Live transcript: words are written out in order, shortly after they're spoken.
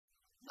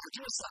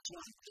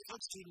NigeriaSat-1, a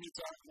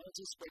 32-meter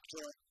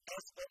multi-spectral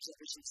Earth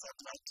observation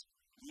satellite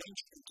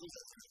launched in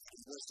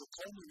 2003, was the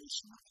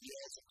culmination of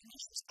years of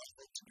initial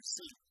effort to be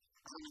seen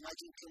an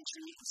emerging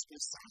country in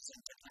space science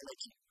and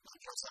technology.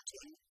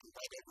 NigeriaSat-1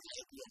 provided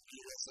reliable and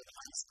clear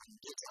surveillance and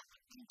data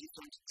in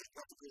different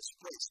geographical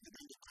spreads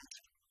within the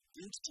country.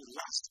 Built to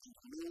last in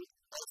low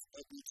Earth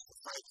orbit for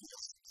 5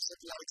 years, the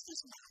satellite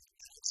is now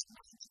in its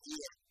 9th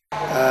year.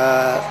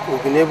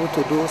 We've been able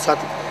to do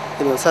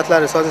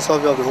satellite resources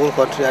survey of the whole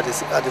country at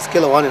the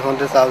scale of 1 in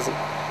 100,000.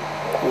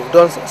 We've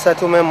done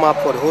settlement map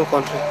for the whole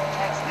country.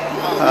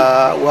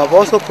 We have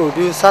also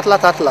produced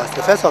satellite atlas,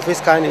 the first of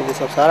its kind in the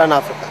sub-Saharan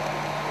Africa.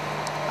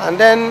 And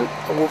then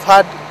we've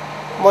had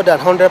more than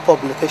 100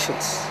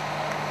 publications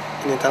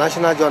in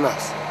international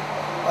journals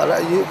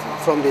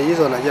from the use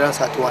of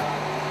NigeriaSat-1.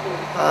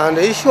 And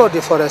the issue of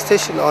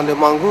deforestation on the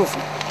mangrove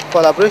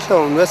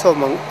collaboration with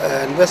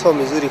University of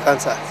Missouri,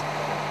 Kansas.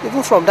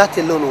 Even from that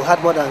alone, we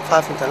had more than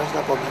 5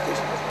 international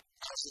publications.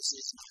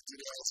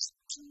 Nigeria's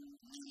 2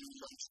 newly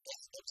launched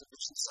Earth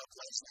observation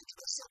satellites,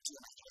 NigeriaSat-2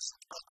 and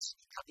NigeriaSat-8,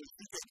 have been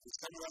fitted with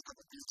camera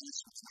capabilities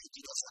with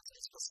Nigeria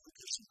satellite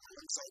specification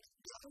alongside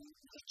their own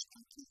much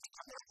improved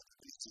camera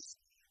capabilities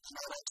in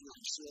order to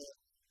ensure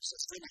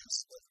sustenance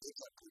of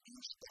data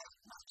produced by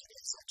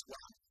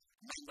NigeriaSat-1.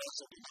 Members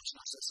of the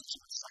National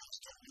Association of Science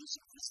Journalists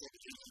and Research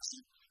Agency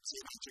say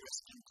Nigeria's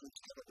improved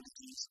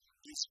capabilities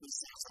in space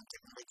science and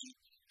technology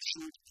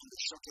should, in the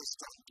shortest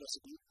time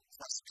possible,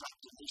 fast-track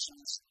the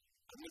nation's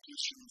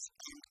communications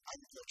and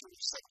agricultural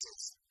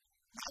sectors.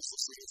 NARSDA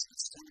says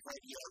its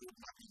 25-year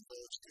roadmap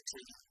involves the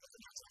training of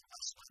the National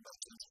Assessment by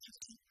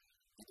 2050,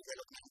 the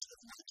development of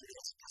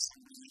Nigeria's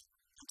assembly,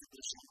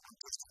 integration and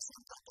testing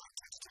center by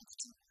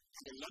 2022,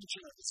 and the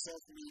launching of the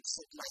self-made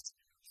satellite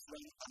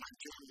from a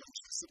Nigerian launch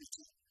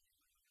facility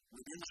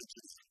within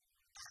Nigeria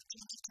by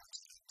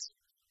 2028.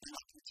 In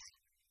Abuja,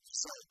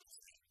 SAIDU.